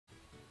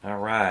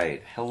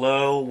Alright,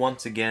 hello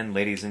once again,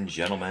 ladies and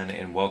gentlemen,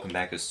 and welcome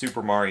back to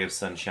Super Mario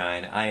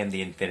Sunshine. I am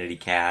the Infinity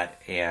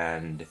Cat,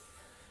 and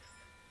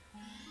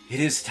it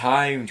is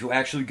time to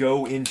actually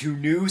go into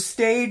new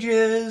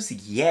stages!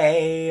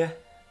 Yay!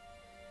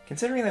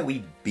 Considering that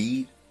we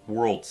beat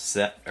World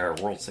 6, I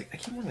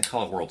keep wanting to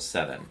call it World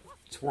 7.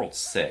 It's World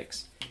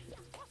 6.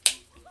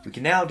 We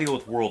can now deal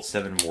with World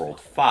 7 and World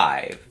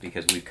 5,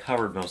 because we've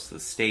covered most of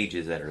the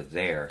stages that are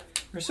there.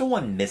 There's still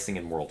one missing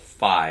in World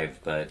 5,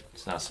 but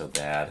it's not so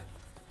bad.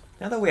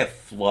 Now that we have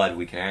Flood,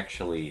 we can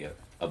actually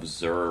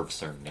observe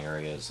certain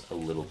areas a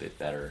little bit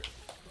better.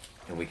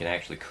 And we can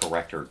actually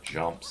correct our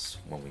jumps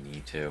when we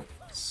need to.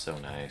 It's so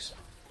nice.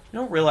 You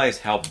don't realize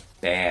how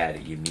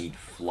bad you need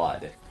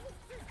Flood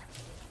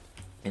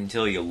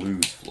until you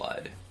lose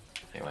Flood.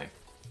 Anyway.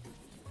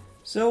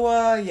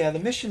 So, yeah, the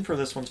mission for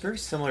this one's very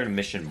similar to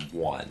Mission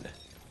 1.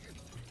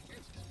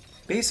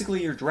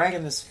 Basically, you're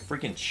dragging this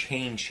freaking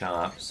chain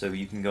chomp so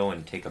you can go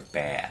and take a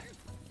bath.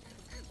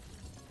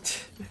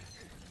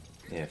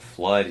 Yeah,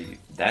 Flood,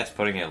 that's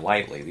putting it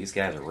lightly. These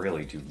guys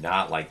really do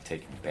not like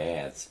taking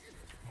baths.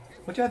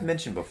 What I've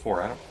mentioned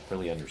before, I don't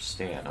really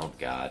understand. Oh,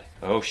 God.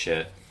 Oh,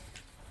 shit.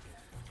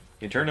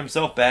 He turned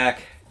himself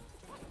back.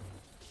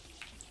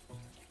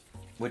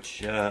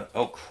 Which,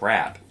 oh,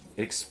 crap.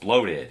 It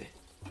exploded.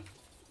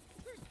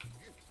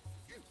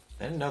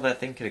 I didn't know that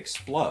thing could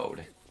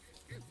explode.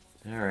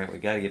 Alright, we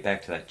gotta get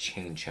back to that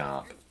chain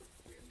chomp.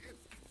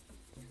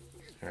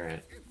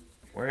 Alright.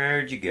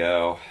 Where'd you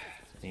go?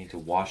 I need to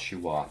wash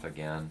you off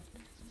again.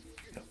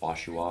 Gotta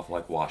wash you off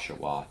like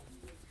Washawa.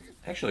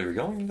 Actually, you're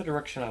going in the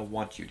direction I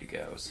want you to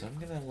go, so I'm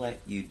gonna let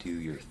you do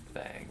your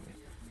thing.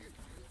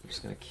 I'm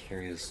just gonna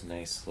carry this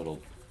nice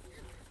little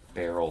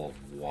barrel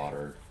of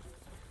water.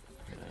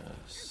 I'm gonna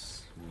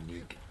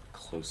sneak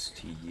close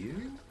to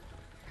you.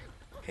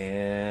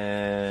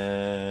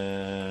 And...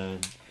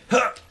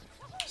 Huh!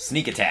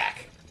 Sneak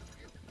attack!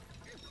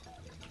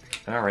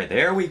 Alright,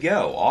 there we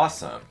go.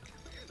 Awesome.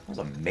 That was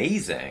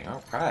amazing.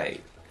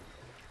 Alright.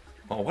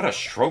 Oh, what a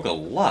stroke of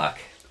luck.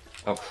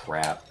 Oh,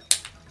 crap.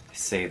 I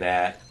say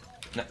that.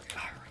 No.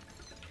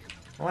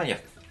 Come on, you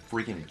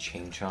freaking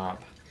chain chomp.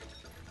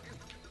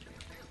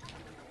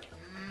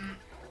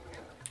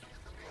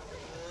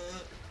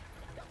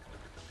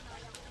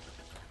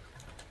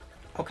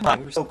 Oh, come on.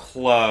 We were so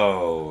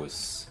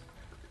close.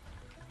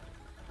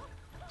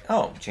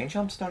 Oh, chain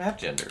chomps don't have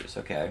genders.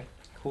 Okay,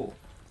 cool.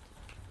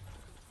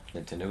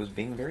 Nintendo is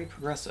being very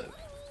progressive.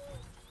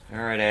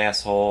 Alright,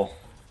 asshole.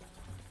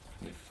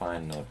 Let me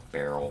find a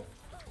barrel.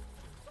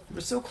 We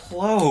were so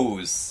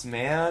close,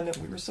 man.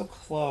 We were so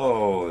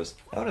close.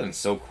 That would have been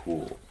so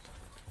cool.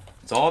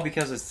 It's all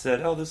because it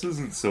said, oh, this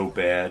isn't so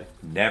bad.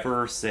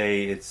 Never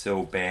say it's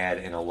so bad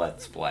in a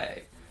Let's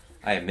Play.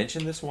 I have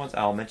mentioned this once.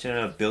 I'll mention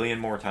it a billion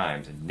more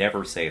times.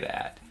 Never say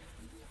that.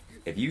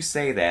 If you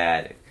say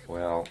that...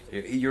 well,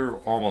 you're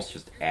almost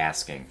just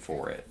asking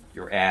for it.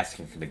 You're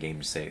asking for the game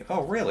to say,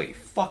 oh, really?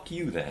 Fuck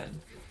you,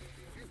 then.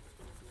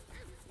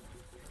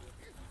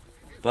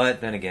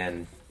 But then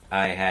again,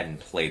 I hadn't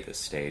played this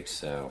stage,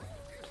 so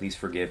please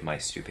forgive my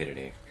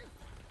stupidity.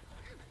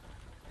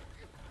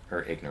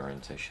 Or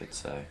ignorance, I should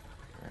say.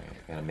 Alright,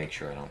 I gotta make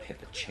sure I don't hit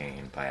the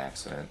chain by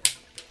accident.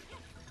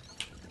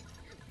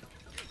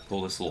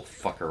 Pull this little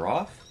fucker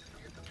off.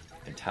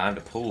 And time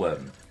to pull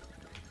him.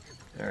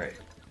 Alright.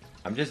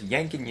 I'm just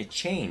yanking your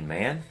chain,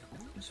 man.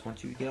 I just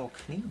want you to get all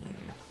clean.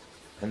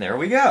 And there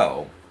we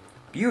go.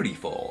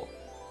 Beautiful.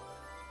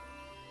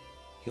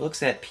 He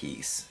looks at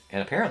peace.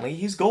 And apparently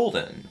he's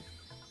golden.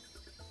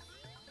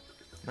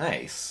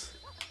 Nice.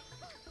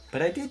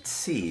 But I did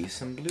see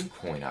some blue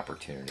coin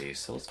opportunities,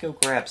 so let's go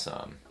grab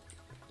some.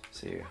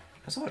 Let's see.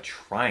 I saw a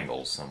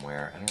triangle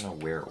somewhere. I don't know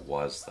where it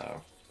was,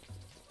 though.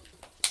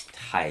 It's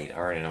tight. I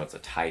already know it's a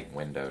tight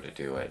window to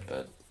do it,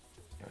 but...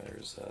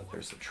 there's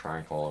a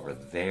triangle over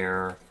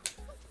there.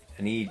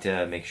 I need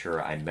to make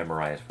sure I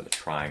memorize where the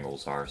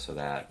triangles are so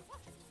that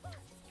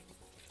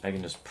I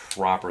can just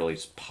properly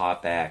just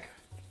pop back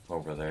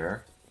over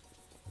there.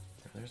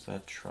 There's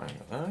that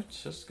triangle. Oh,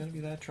 it's just gonna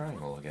be that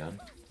triangle again.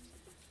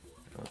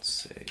 Let's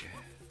see.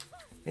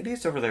 Maybe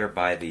it's over there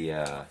by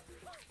the,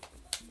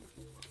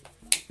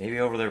 maybe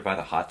over there by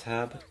the hot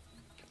tub?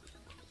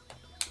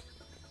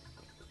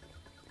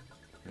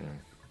 I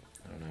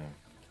don't know.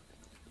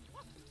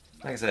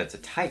 Like I said, it's a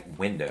tight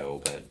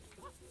window, but...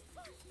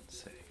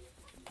 let's see.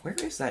 Where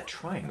is that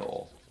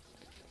triangle?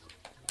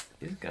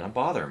 It's gonna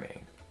bother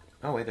me.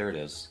 Oh, wait, there it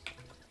is.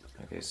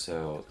 Okay,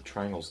 so the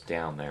triangle's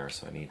down there,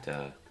 so I need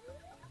to...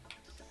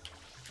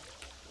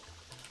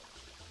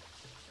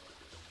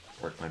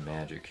 work my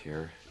magic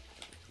here.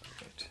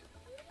 Right.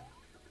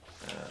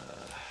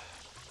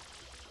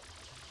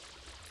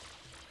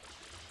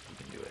 You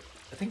can do it.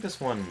 I think this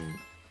one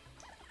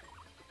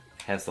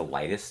has the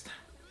lightest.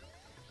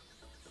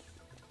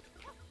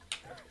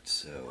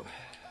 So,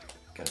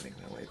 gotta make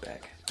my way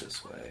back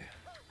this way.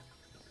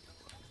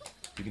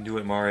 You can do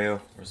it,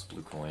 Mario. Where's the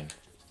blue coin?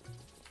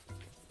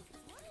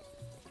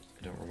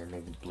 I don't remember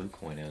what the blue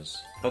coin is.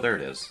 Oh, there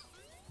it is.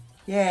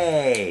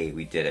 Yay!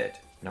 We did it.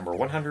 Number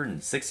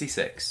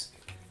 166.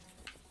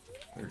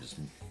 We're just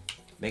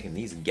making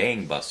these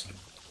gangbusters.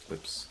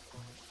 Whoops.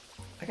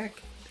 I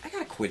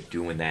gotta quit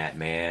doing that,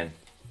 man.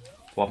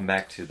 Swapping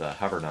back to the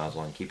hover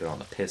nozzle and keep it on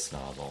the piss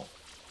nozzle.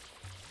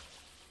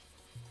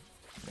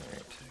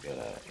 Alright, I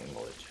gotta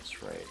angle it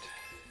just right.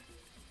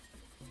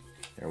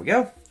 There we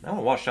go. That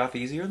one washed off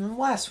easier than the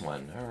last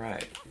one.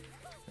 Alright.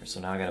 So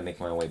now I gotta make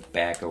my way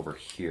back over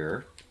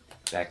here.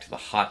 Back to the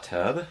hot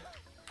tub.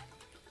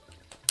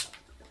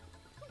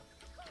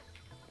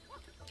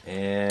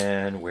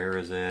 And where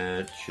is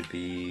it? Should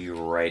be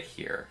right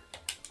here.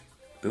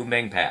 Boom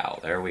bang pow.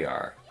 There we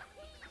are.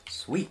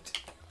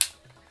 Sweet.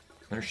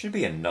 There should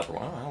be another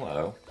one. Oh,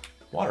 hello.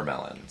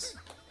 Watermelons.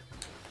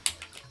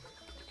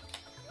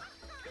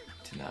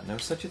 Did not know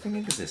such a thing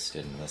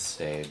existed in this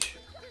stage.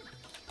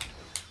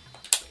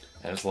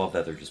 I just love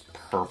that they're just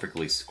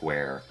perfectly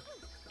square.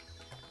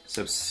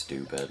 So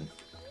stupid.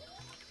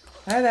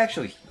 I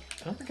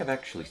don't think I've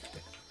actually...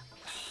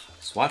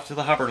 Swap to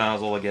the hover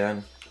nozzle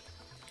again.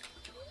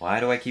 Why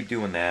do I keep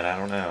doing that? I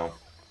don't know.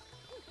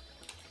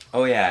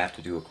 Oh yeah, I have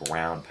to do a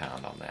ground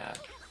pound on that.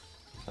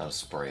 It's not a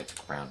spray, it's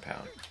a ground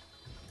pound.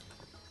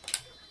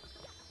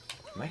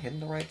 Am I hitting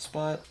the right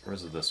spot? Or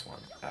is it this one?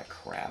 Ah,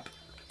 crap.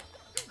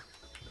 I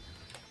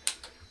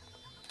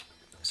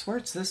swear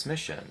it's this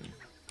mission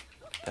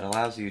that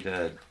allows you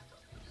to...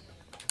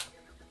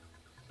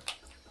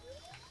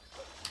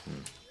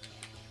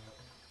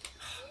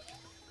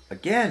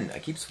 Again, I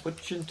keep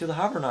switching to the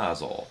hover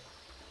nozzle.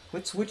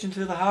 Quit switching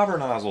to the hover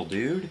nozzle,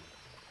 dude.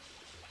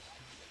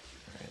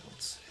 Alright,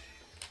 let's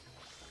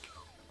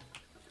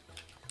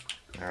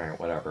see. Alright,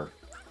 whatever.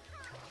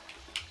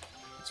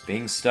 It's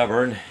being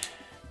stubborn.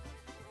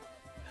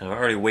 I've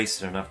already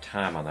wasted enough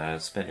time on that.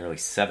 I've spent nearly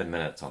 7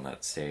 minutes on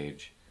that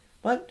stage.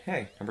 But,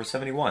 hey, number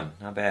 71.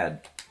 Not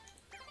bad.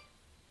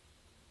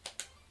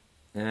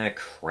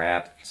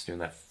 Crap. It's doing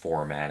that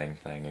formatting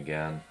thing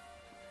again.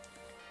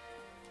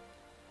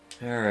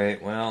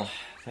 Alright, well,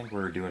 I think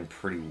we're doing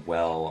pretty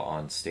well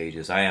on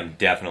stages. I am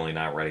definitely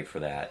not ready for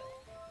that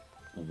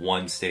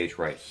one stage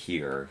right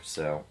here.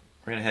 So,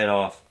 we're going to head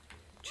off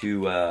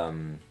to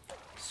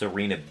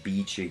Sirena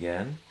Beach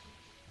again.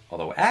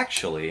 Although,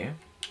 actually,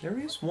 there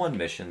is one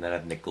mission that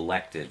I've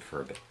neglected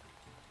for a bit.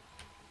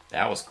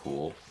 That was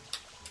cool.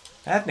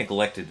 I have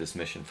neglected this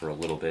mission for a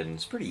little bit, and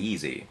it's pretty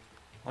easy.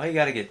 All you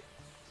gotta get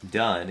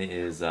done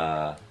is,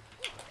 you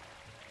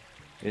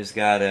just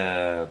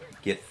gotta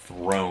get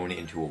thrown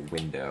into a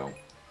window.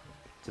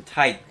 It's a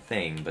tight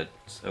thing, but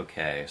it's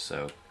okay.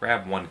 So,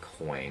 grab one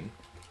coin.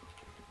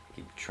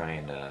 Keep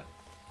trying to...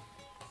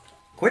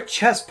 Quit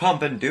chest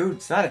pumping, dude!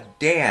 It's not a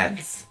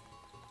dance!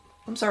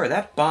 I'm sorry,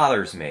 that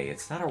bothers me.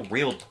 It's not a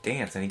real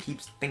dance, and he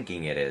keeps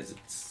thinking it is.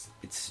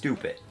 It's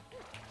stupid.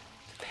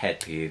 It's a pet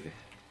peeve.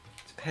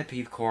 It's a pet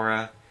peeve,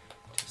 Cora.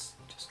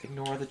 Just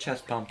ignore the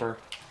chest pumper.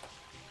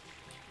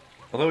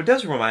 Although it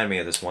does remind me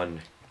of this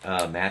one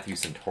Matthew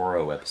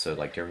Santoro episode,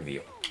 like during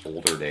the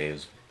older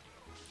days,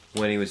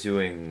 when he was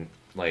doing,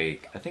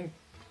 like, I think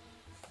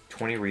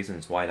 20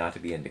 Reasons Why Not to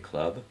Be Into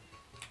Club.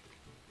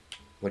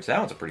 Which, that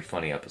one's a pretty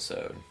funny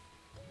episode.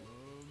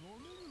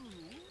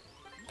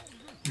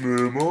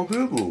 Mama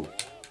Bibble.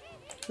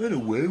 And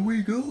away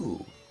we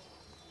go.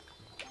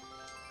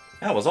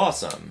 That was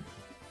awesome.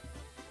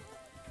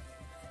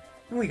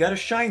 And we got a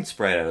shine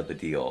sprite out of the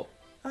deal.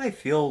 I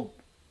feel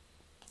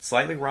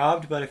slightly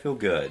robbed, but I feel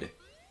good.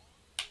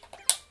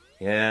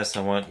 Yes,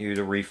 I want you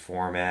to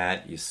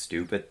reformat, you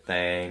stupid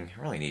thing.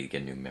 I really need to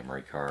get a new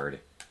memory card.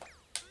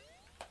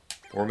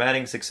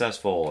 Formatting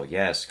successful.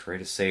 Yes,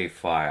 create a save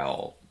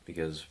file.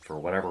 Because for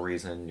whatever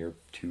reason, you're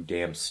too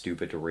damn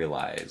stupid to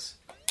realize.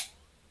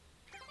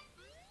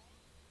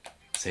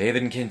 Save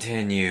and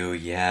continue.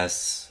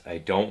 Yes, I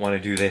don't want to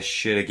do this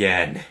shit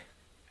again.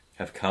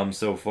 I've come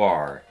so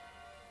far.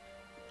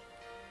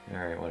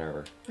 Alright,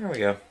 whatever. There we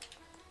go.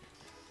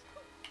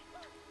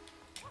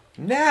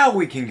 Now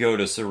we can go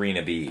to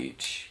Sirena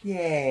Beach.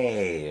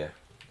 Yay!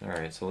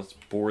 Alright, so let's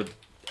board...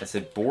 I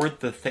said board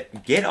the thing.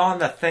 Get on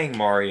the thing,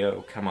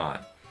 Mario. Come on.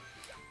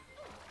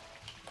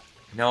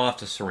 Now off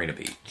to Sirena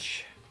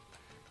Beach.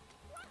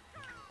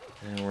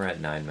 And we're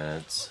at 9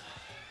 minutes.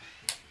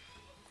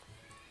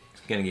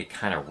 It's gonna get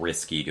kind of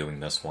risky doing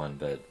this one,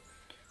 but...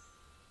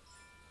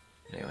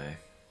 Anyway.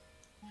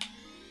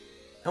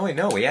 Oh wait,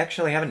 no, we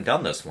actually haven't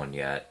done this one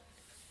yet.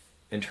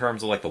 In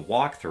terms of, like, the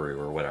walkthrough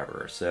or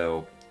whatever,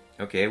 so...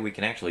 Okay, we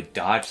can actually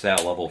dodge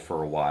that level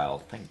for a while.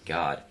 Thank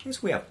God. At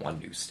least we have one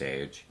new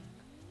stage.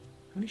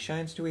 How many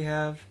shines do we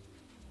have?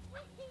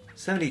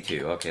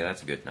 72. Okay,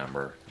 that's a good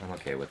number. I'm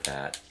okay with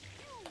that.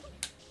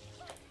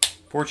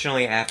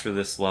 Fortunately, after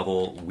this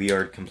level, we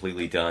are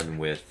completely done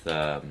with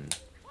the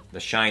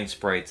shine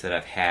sprites that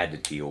I've had to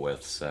deal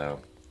with,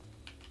 so...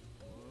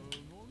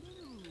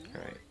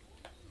 Alright.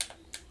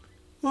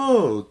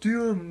 Oh,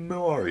 dear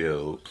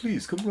Mario,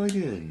 please come right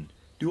in.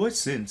 Do I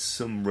sense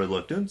some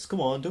reluctance? Come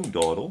on, don't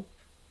dawdle.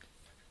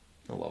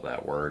 I love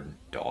that word,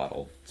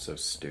 dawdle. It's so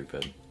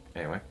stupid.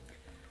 Anyway.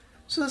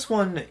 So this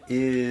one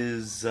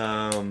is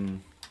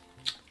an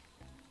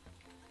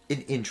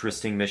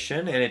interesting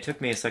mission, and it took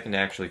me a second to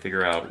actually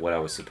figure out what I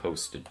was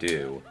supposed to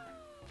do.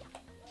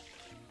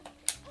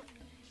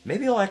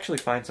 Maybe I'll actually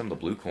find some of the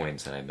blue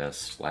coins that I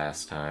missed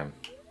last time,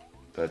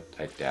 but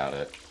I doubt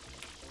it.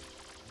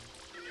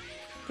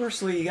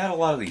 Firstly, you got a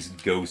lot of these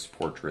ghost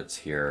portraits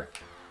here.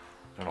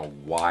 I don't know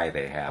why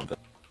they have them.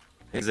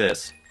 They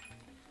exist.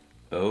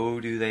 Oh,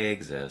 do they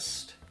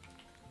exist.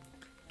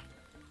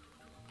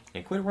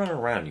 And quit running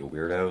around, you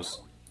weirdos.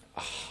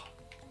 Oh,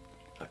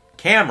 a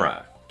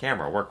camera!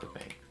 Camera, work with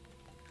me.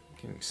 I'm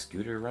getting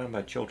scooted around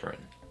by children.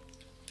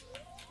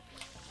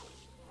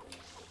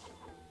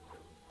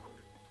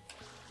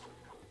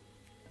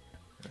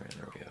 Alright,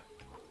 there we go.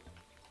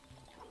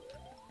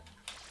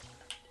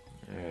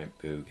 Alright,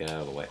 Boo, get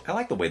out of the way. I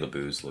like the way the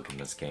Boos look in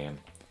this game.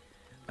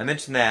 I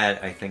mentioned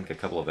that, I think, a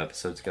couple of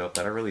episodes ago,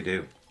 but I really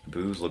do.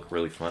 Boos look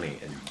really funny.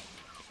 And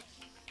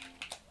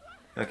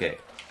okay,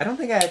 I don't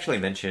think I actually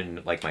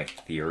mentioned, like, my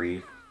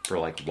theory for,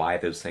 like, why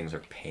those things are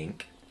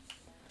pink.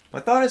 My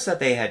thought is that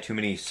they had too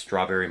many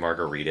strawberry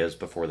margaritas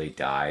before they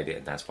died,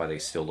 and that's why they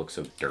still look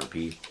so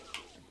derpy.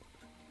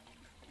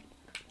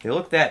 They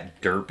look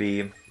that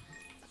derpy,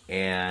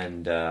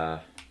 and,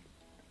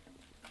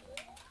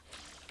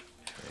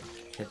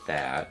 hit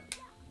that.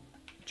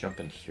 Jump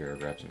in here,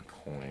 grab some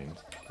coins.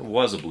 There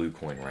was a blue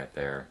coin right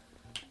there.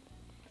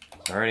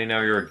 I already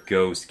know you're a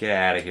ghost. Get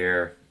out of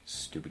here.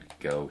 Stupid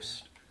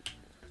ghost.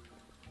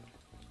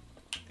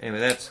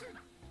 Anyway,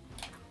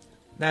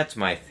 that's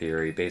my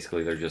theory.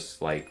 Basically, they're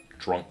just, like,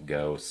 drunk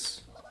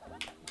ghosts.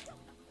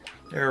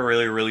 They're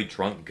really, really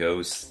drunk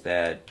ghosts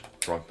that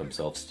drunk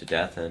themselves to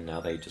death, and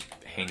now they just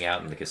hang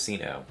out in the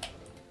casino.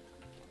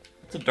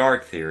 It's a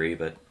dark theory,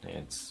 but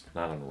it's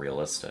not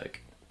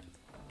unrealistic.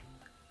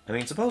 I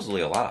mean,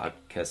 supposedly a lot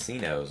of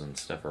casinos and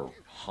stuff are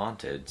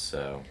haunted,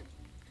 so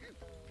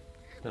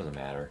it doesn't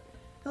matter.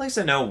 At least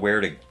I know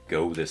where to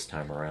go this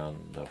time around.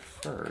 Though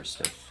first,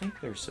 I think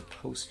there's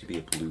supposed to be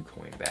a blue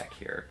coin back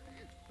here.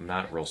 I'm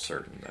not real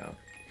certain, though.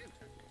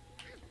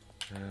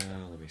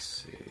 Let me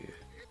see.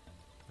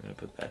 I'm gonna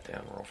put that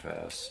down real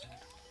fast.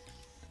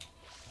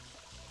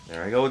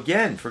 There I go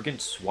again!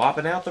 Freaking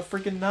swapping out the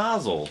freaking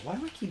nozzle! Why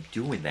do I keep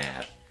doing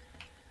that?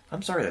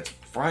 I'm sorry, that's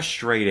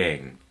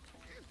frustrating.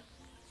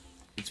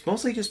 It's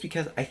mostly just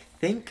because I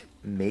think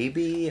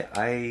maybe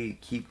I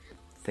keep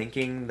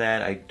thinking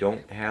that I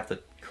don't have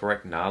the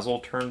correct nozzle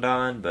turned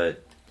on,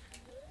 but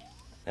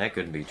that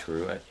couldn't be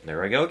true.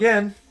 There I go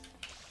again.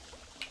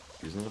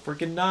 Using the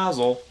freaking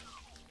nozzle.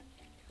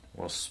 I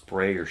want to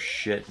spray your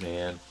shit,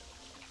 man.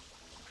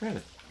 I'm trying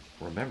to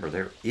remember,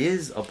 there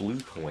is a blue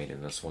coin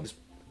in this one. It's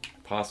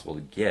possible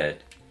to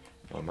get.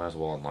 Well, I might as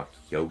well unlock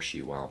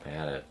Yoshi while I'm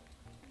at it.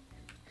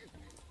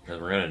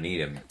 Because we're going to need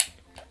him.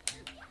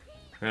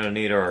 We're going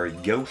to need our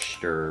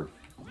Yoshter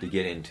to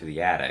get into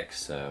the attic,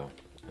 so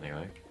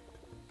anyway.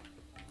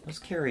 Let's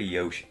carry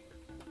Yoshi.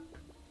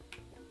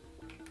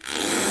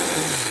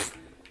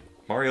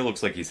 Mario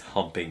looks like he's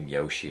humping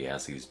Yoshi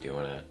as he's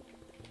doing it.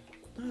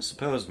 I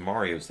suppose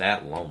Mario's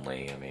that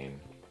lonely. I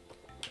mean,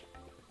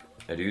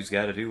 a dude's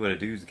gotta do what a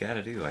dude's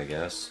gotta do, I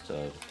guess,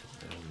 to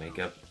make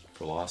up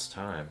for lost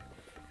time.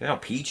 You know,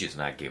 Peach is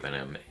not giving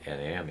him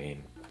any. I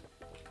mean,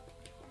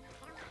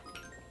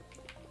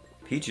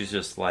 Peach is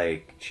just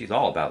like, she's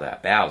all about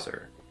that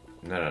Bowser.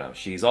 No.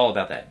 She's all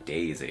about that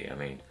Daisy. I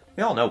mean,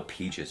 we all know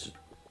Peach is...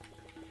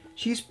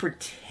 She's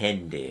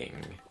pretending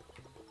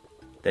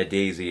that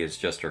Daisy is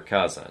just her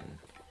cousin.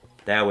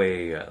 That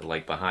way,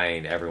 like,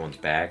 behind everyone's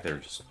back, they're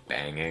just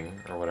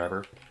banging or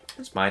whatever.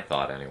 That's my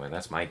thought, anyway.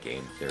 That's my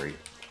game theory.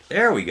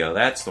 There we go.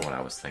 That's the one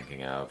I was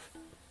thinking of.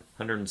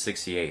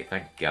 168.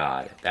 Thank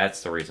God.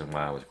 That's the reason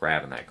why I was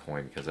grabbing that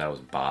coin, because that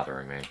was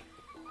bothering me.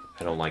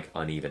 I don't like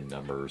uneven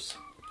numbers.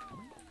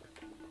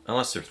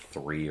 Unless they're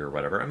 3 or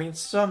whatever. I mean,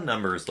 some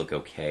numbers look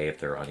okay if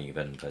they're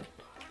uneven, but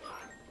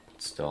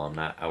still, I'm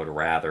not... I would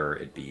rather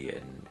it be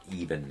an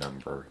even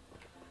number.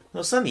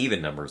 Well, some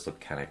even numbers look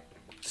kind of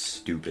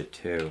stupid,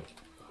 too.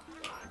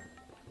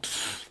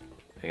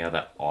 They got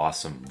that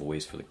awesome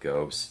voice for the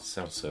ghost. It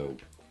sounds so...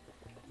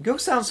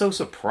 Ghost sounds so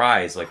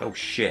surprised, like, oh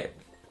shit.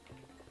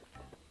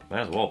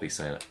 Might as well be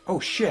saying,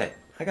 oh shit,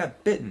 I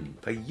got bitten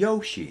by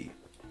Yoshi.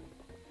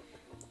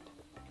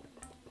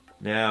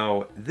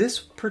 Now, this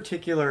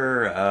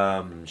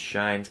particular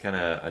shine's kind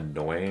of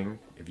annoying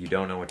if you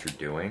don't know what you're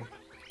doing.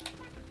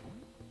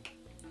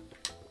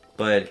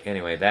 But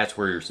anyway, that's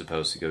where you're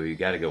supposed to go. You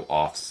gotta go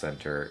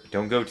off-center.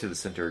 Don't go to the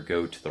center,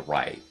 go to the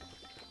right.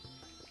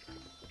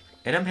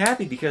 And I'm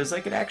happy because I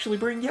could actually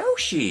bring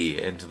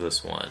Yoshi into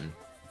this one.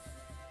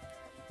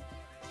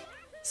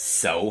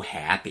 So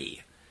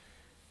happy.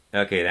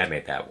 Okay, that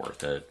made that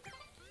worth it.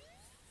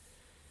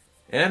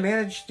 And I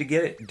managed to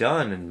get it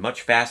done in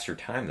much faster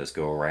time this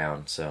go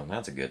around, so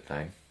that's a good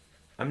thing.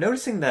 I'm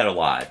noticing that a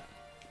lot.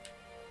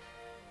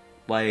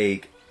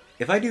 Like,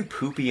 if I do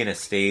poopy in a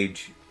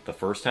stage the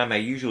first time, I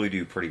usually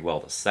do pretty well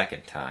the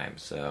second time,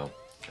 so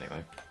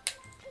anyway.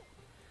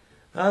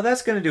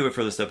 That's going to do it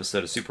for this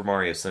episode of Super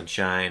Mario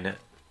Sunshine.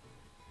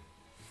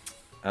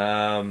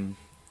 Yeah,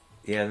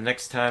 the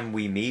next time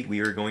we meet,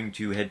 we are going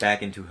to head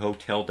back into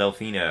Hotel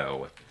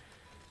Delfino.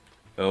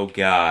 Oh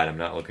god, I'm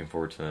not looking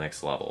forward to the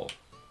next level.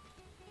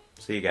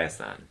 See you guys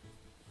then.